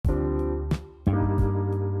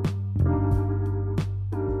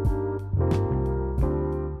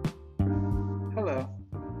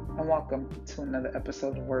welcome to another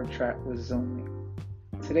episode of Word Track with Zumi.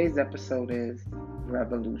 Today's episode is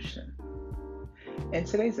Revolution. In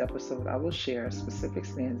today's episode, I will share specific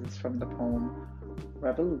stanzas from the poem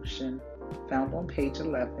Revolution, found on page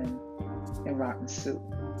 11 in Rotten Soup.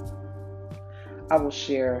 I will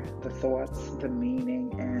share the thoughts, the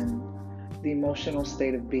meaning, and the emotional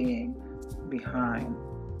state of being behind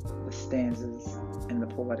the stanzas in the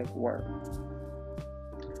poetic work.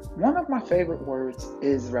 One of my favorite words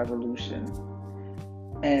is revolution,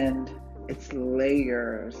 and its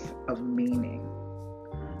layers of meaning.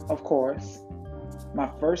 Of course,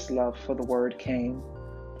 my first love for the word came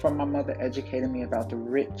from my mother educating me about the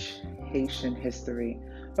rich Haitian history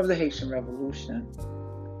of the Haitian Revolution.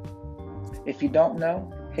 If you don't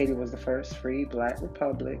know, Haiti was the first free Black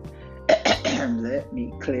republic. Let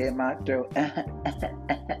me clear my throat.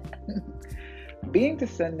 Being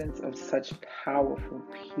descendants of such powerful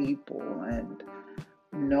people and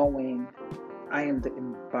knowing I am the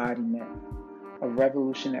embodiment of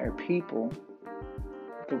revolutionary people,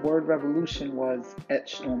 the word revolution was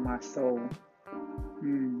etched on my soul.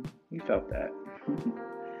 You felt that.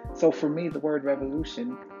 So for me, the word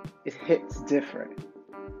revolution, it hits different.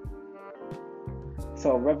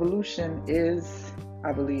 So revolution is,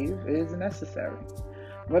 I believe, is necessary.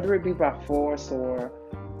 Whether it be by force or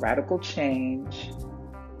radical change,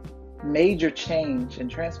 major change and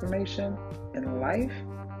transformation in life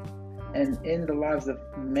and in the lives of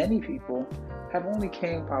many people have only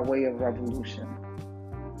came by way of revolution.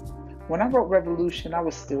 When I wrote Revolution, I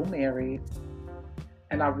was still married,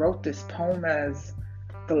 and I wrote this poem as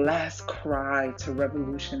the last cry to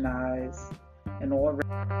revolutionize and all.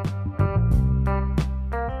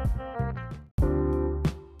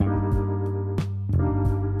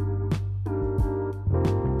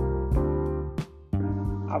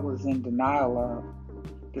 I was in denial of.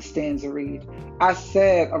 The stanza read, I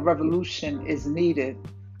said a revolution is needed.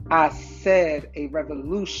 I said a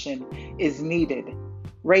revolution is needed.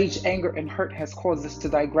 Rage, anger, and hurt has caused us to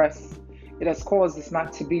digress. It has caused us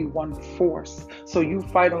not to be one force. So you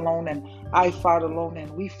fight alone and I fight alone and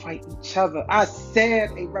we fight each other. I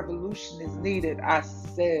said a revolution is needed. I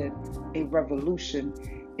said a revolution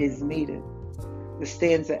is needed. The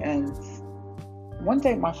stanza ends. One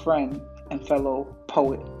day my friend and fellow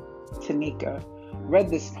poet, Tanika, read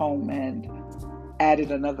this poem and added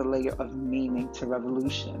another layer of meaning to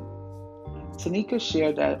revolution. Tanika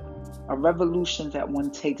shared that a revolution that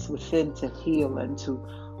one takes within to heal and to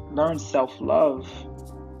learn self-love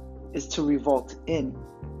is to revolt in.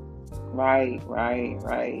 Right.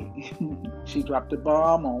 She dropped a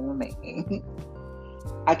bomb on me.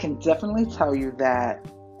 I can definitely tell you that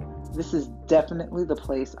this is definitely the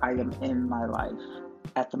place I am in my life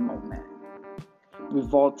at the moment.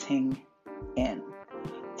 Revolting in.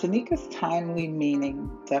 Tanika's timely meaning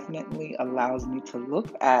definitely allows me to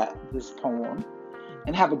look at this poem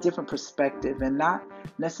and have a different perspective and not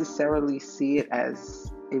necessarily see it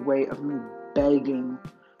as a way of me begging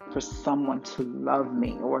for someone to love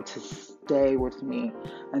me or to stay with me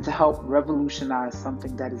and to help revolutionize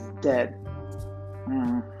something that is dead.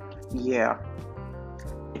 Yeah.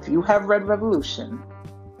 If you have read Revolution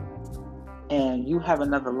and you have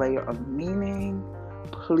another layer of meaning,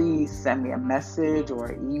 please send me a message or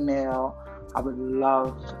an email. I would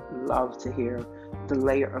love to hear the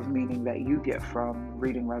layer of meaning that you get from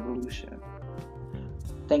reading Revolution.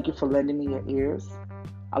 Thank you for lending me your ears.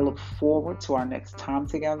 I look forward to our next time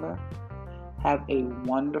together. Have a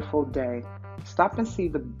wonderful day. Stop and see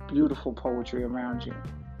the beautiful poetry around you.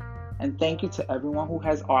 And thank you to everyone who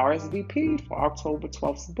has RSVP'd for October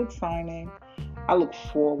 12th's book signing. I look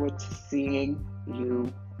forward to seeing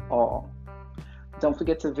you all. Don't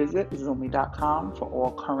forget to visit Zumi.com for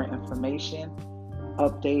all current information,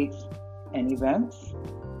 updates, and events.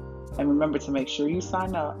 And remember to make sure you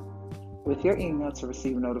sign up with your email to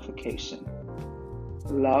receive notification.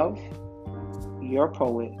 Love, your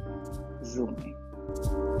poet, Zumi.